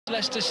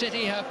Leicester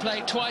City have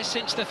played twice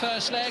since the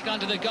first leg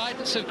under the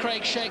guidance of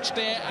Craig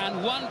Shakespeare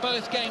and won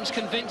both games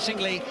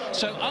convincingly.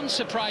 So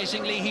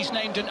unsurprisingly, he's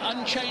named an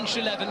unchanged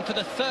 11 for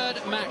the third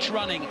match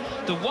running.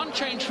 The one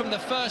change from the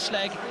first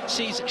leg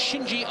sees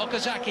Shinji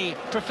Okazaki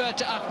preferred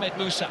to Ahmed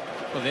Musa.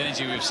 Well, the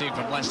energy we've seen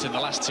from Leicester in the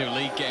last two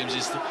league games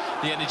is the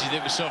energy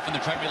that we saw from the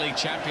Premier League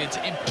champions.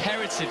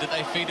 Imperative that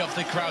they feed off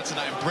the crowd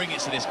tonight and bring it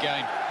to this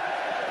game.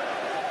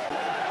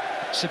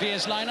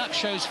 Sevilla's lineup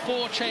shows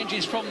 4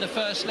 changes from the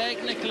first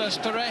leg. Nicolas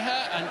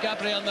Pereira and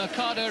Gabriel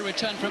Mercado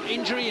return from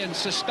injury and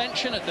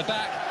suspension at the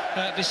back.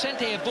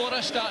 Vicente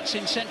Iborra starts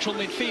in central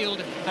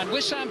midfield, and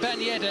Wissam Ben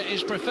Yedder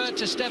is preferred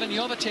to Stevan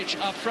Jovetic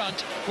up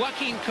front.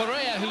 Joaquin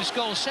Correa, whose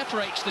goal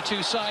separates the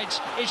two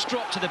sides, is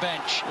dropped to the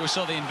bench. We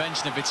saw the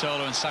invention of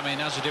Vitolo and Sami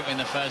Nasri, didn't we, in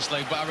the first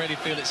leg, but I really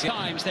feel it's...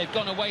 Times they've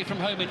gone away from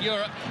home in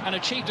Europe and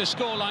achieved a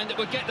scoreline that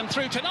would get them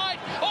through tonight.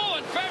 Oh,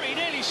 and very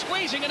nearly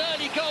squeezing an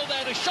early goal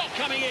there. The shot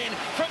coming in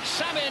from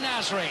Sami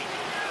Nasri.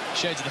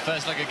 Shades of the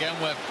first leg again,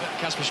 where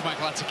Kasper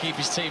Schmeichel had to keep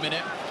his team in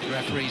it. The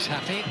referee's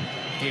happy.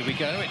 Here we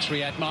go. It's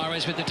Riyad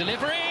Mahrez with the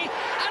delivery,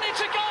 and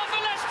it's a goal for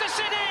Leicester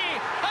City.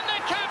 And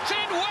the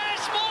captain,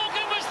 Wes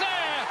Morgan, was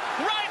there.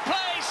 Right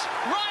place,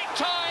 right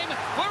time.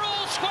 We're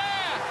all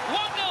square.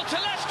 1-0 to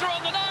Leicester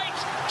on the night.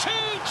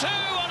 2-2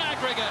 on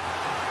aggregate.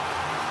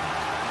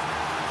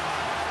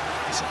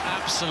 It's an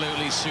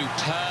absolutely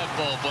superb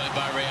ball played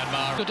by Riyad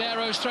Mahrez.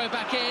 Scudero's throw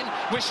back in.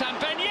 Wissam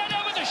Ben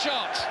Yedder with the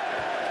shot.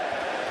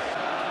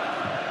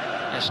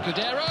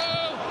 Scudero,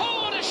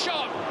 oh, what a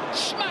shot,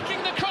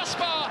 smacking the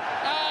crossbar,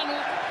 and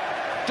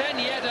Ben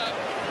Yedder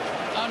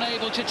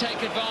unable to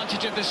take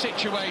advantage of the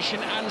situation,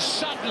 and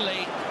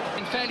suddenly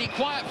been fairly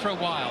quiet for a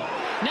while.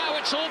 Now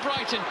it's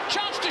Albrighton,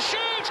 chance to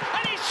shoot,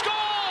 and he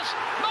scores!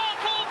 Mark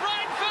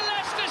Albrighton for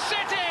Leicester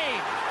City!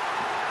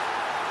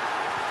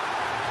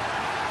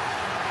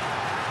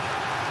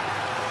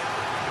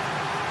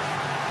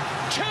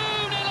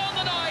 On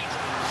the night,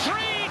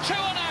 3-2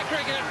 on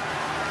aggregate.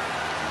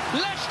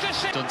 Leicester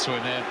City done to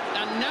him here.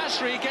 And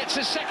Nasri gets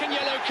a second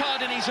yellow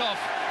card and he's off.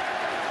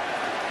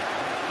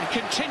 He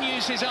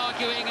continues his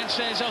arguing and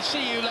says, "I'll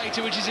see you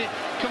later," which is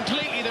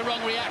completely the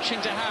wrong reaction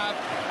to have,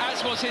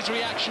 as was his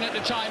reaction at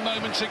the time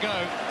moments ago.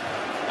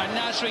 And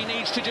Nasri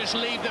needs to just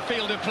leave the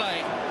field of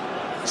play.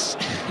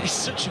 It's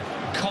such a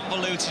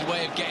convoluted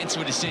way of getting to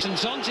a decision.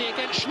 Zonzi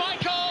against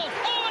Schmeichel.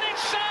 Oh, and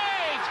it's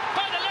saved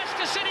by the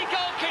Leicester City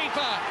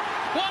goalkeeper.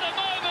 What a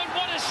moment,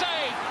 what a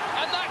save.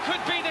 And that could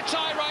be the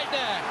tie right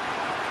there.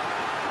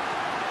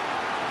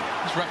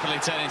 It's rapidly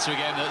turning into a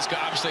game that's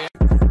got absolutely